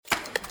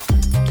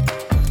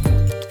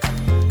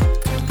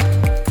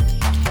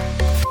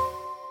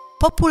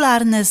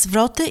Popularne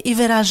zwroty i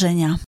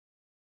wyrażenia.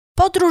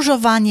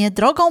 Podróżowanie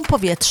drogą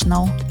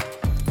powietrzną.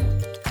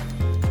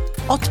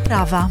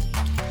 Odprawa.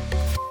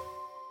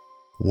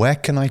 Where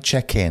can I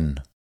check in?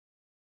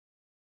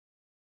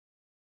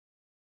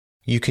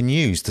 You can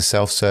use the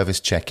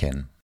self-service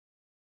check-in.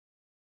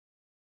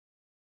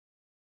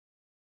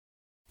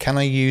 Can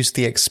I use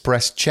the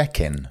express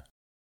check-in?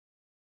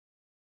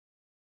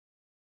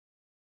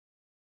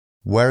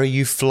 Where are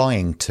you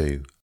flying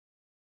to?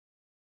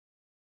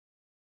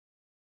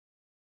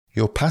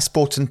 Your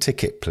passport and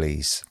ticket,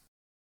 please.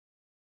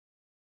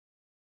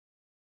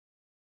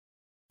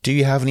 Do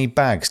you have any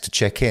bags to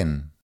check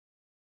in?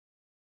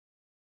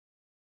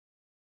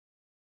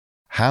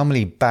 How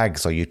many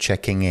bags are you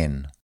checking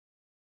in?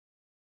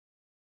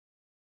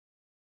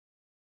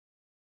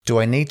 Do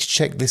I need to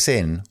check this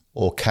in,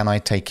 or can I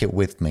take it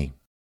with me?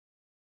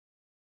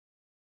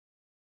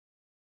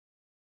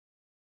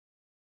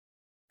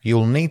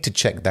 You'll need to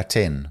check that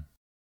in.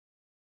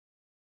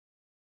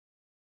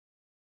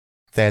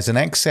 There's an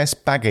excess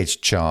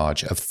baggage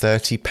charge of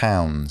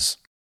 £30.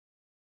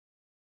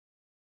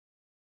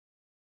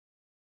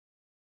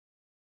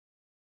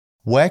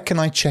 Where can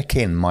I check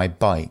in my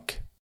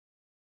bike?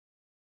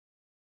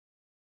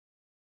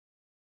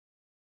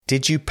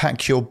 Did you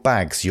pack your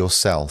bags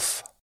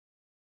yourself?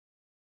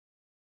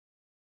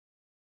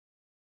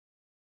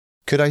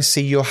 Could I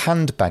see your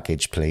hand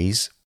baggage,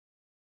 please?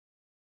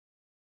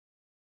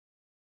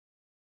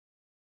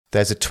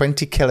 There's a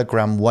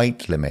 20-kilogram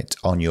weight limit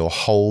on your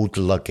hold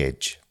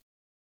luggage.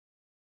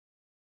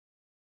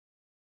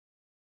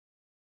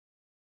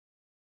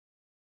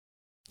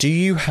 Do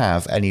you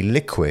have any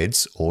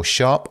liquids or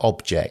sharp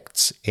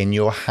objects in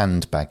your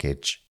hand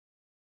baggage?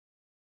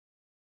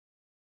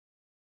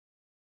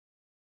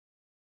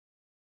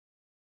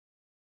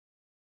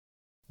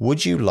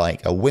 Would you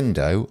like a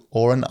window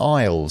or an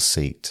aisle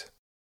seat?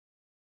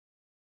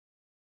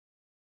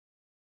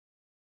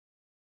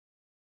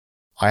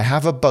 I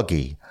have a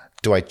buggy.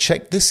 Do I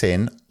check this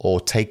in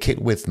or take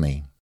it with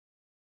me?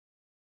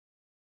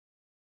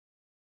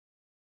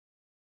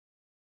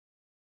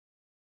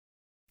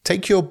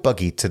 Take your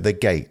buggy to the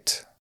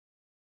gate.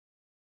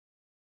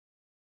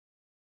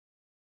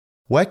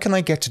 Where can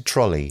I get a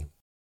trolley?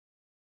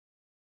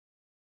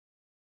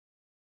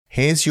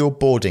 Here's your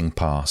boarding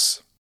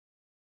pass.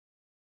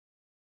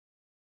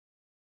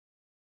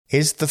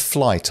 Is the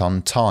flight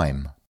on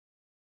time?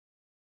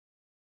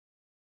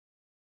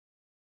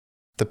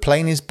 The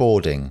plane is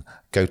boarding.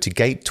 Go to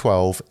gate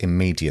 12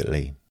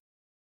 immediately.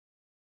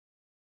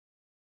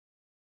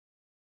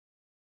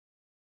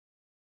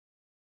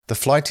 The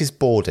flight is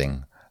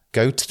boarding.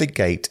 Go to the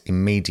gate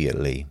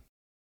immediately.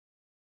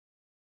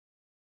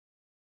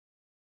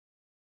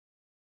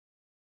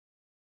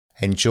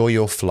 Enjoy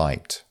your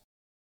flight.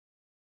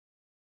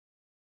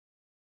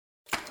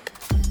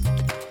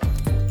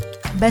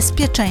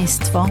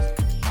 Bezpieczeństwo.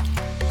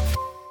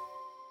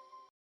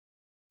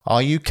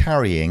 Are you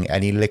carrying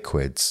any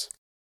liquids?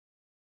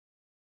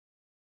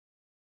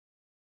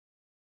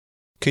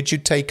 Could you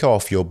take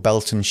off your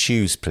belt and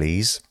shoes,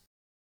 please?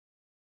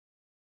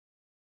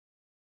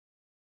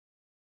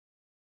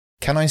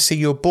 Can I see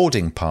your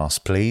boarding pass,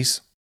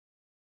 please?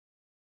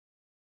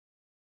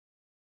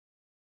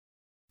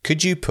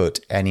 Could you put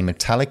any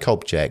metallic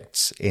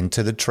objects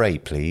into the tray,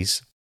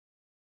 please?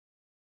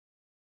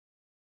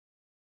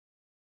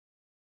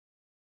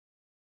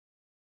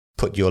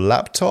 Put your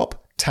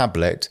laptop,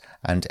 tablet,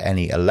 and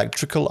any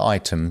electrical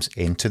items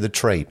into the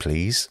tray,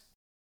 please.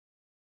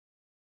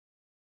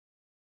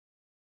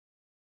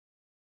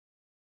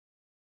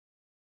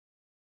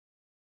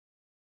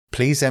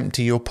 Please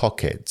empty your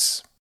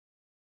pockets.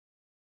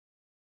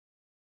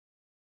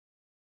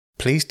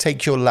 Please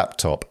take your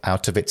laptop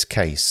out of its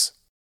case.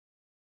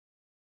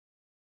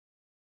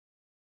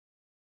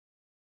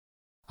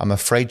 I'm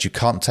afraid you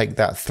can't take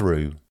that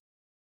through.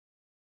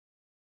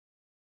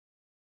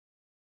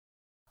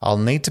 I'll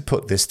need to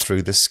put this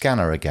through the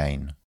scanner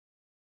again.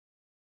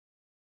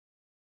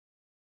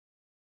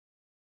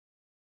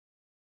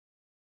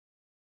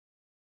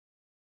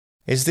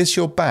 Is this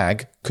your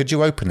bag? Could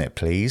you open it,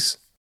 please?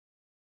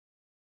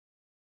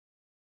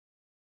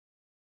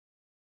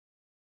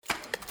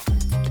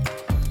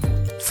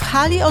 W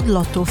hali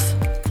odlotów.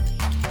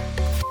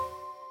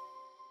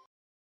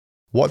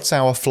 What's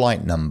our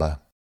flight number?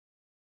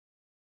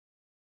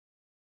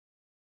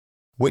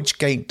 Which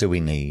gate do we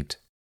need?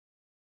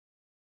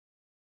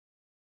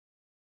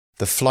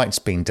 The flight's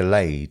been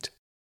delayed.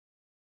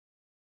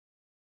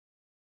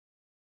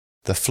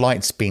 The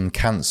flight's been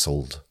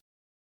cancelled.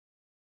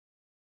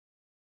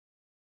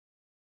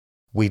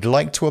 We'd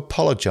like to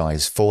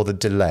apologise for the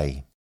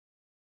delay.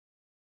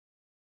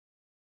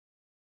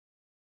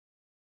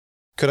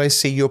 Could I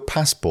see your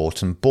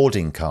passport and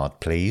boarding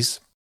card, please?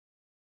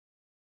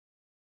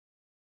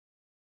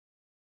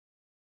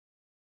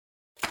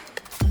 W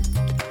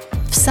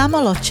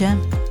samolocie.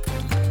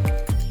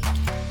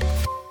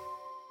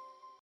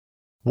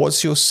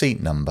 What's your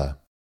seat number?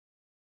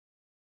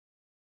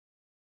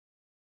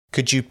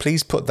 Could you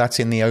please put that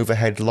in the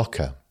overhead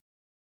locker?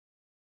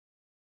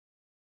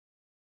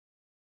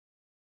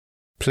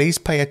 Please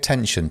pay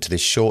attention to this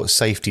short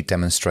safety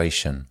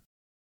demonstration.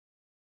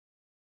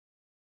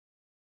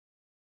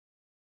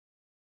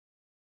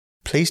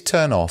 Please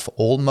turn off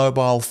all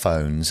mobile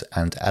phones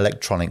and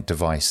electronic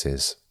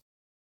devices.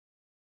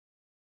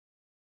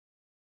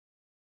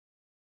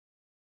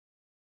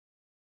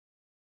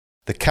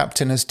 The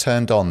captain has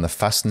turned on the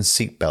fasten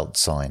seatbelt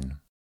sign.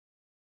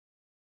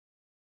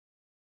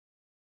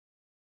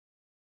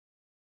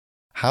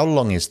 How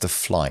long is the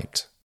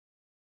flight?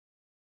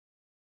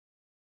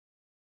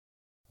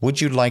 Would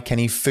you like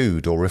any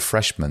food or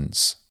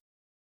refreshments?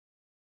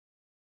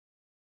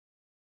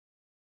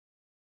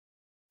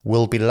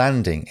 We'll be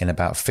landing in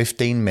about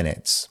 15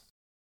 minutes.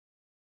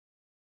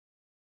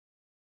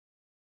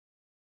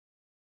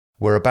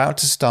 We're about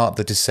to start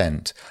the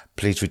descent.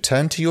 Please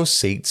return to your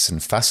seats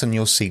and fasten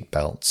your seat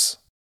belts.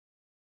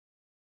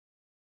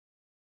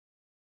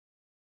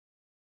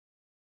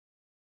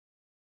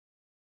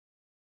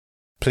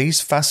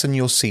 Please fasten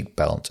your seat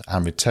belt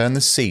and return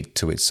the seat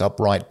to its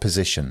upright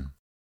position.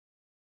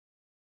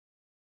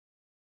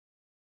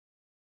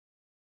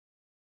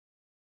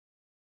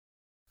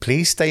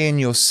 Please stay in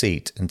your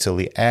seat until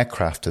the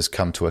aircraft has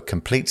come to a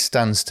complete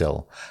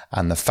standstill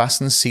and the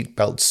fasten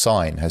seatbelt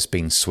sign has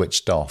been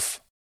switched off.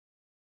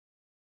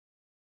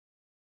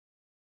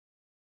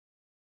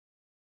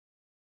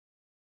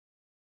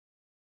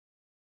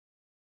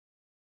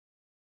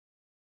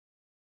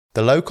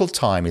 The local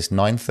time is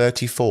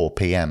 9:34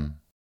 p.m.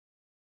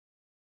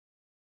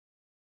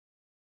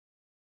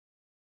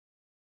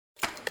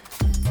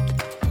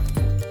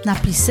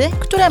 Napisy,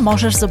 które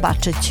możesz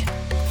zobaczyć.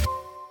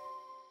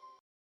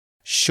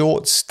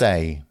 Short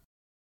stay.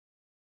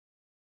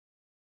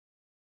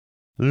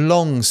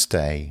 Long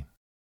stay.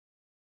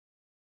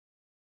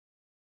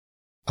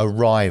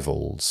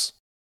 Arrivals.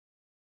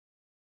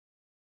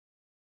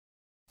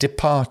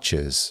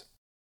 Departures.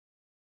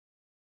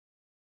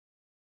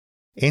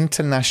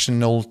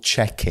 International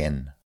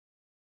check-in.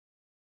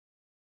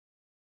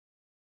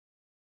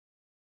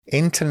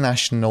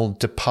 International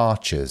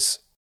departures.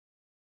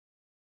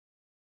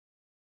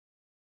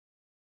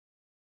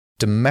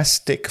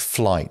 Domestic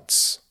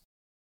flights.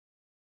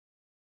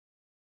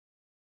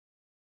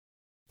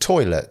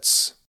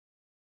 Toilets.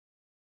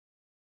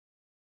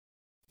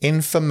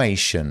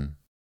 Information.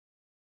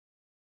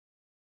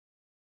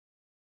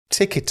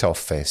 Ticket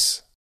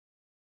office.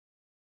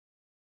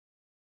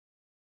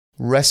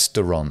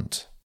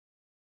 Restaurant.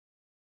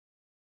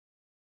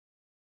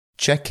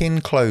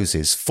 Check-in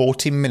closes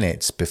 40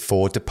 minutes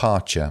before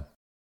departure.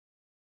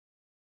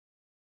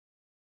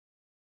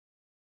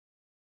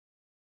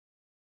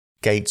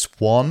 Gates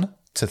 1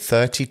 to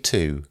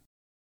 32.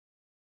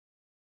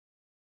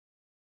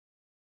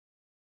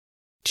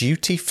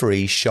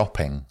 Duty-free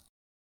shopping.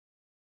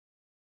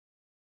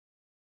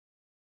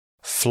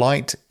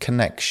 Flight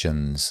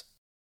connections.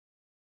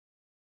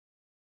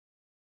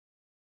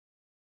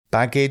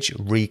 Baggage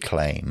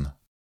reclaim.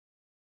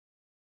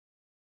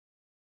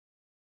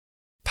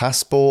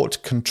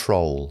 Passport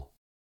control.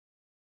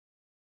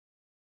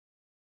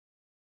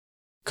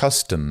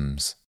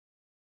 Customs.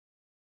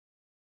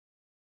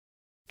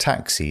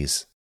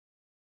 Taxis.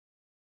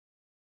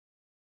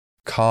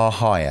 Car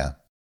hire.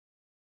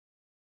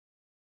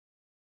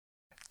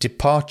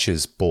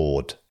 Departures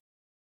board.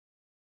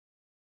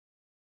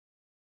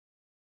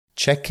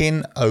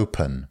 Check-in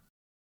open.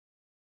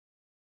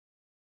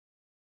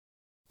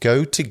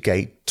 Go to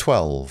gate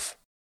 12.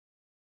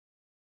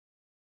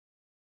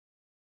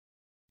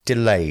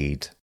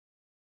 Delayed.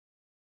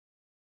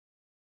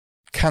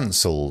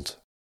 Cancelled.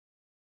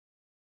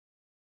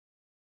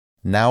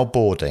 Now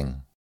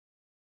boarding.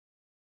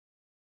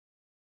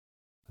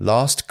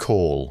 Last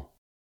call.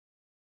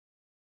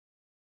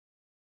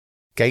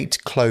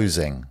 Gate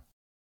closing.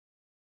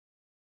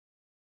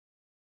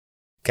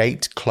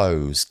 Gate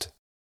closed.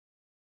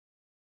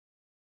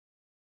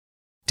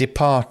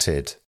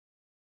 Departed.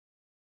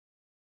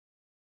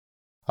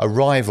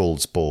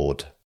 Arrivals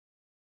board.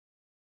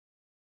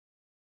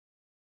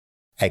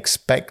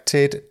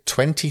 Expected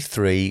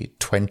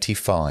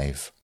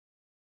 23:25.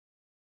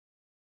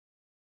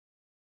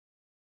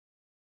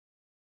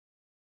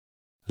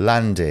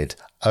 Landed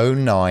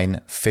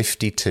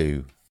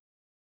 09:52.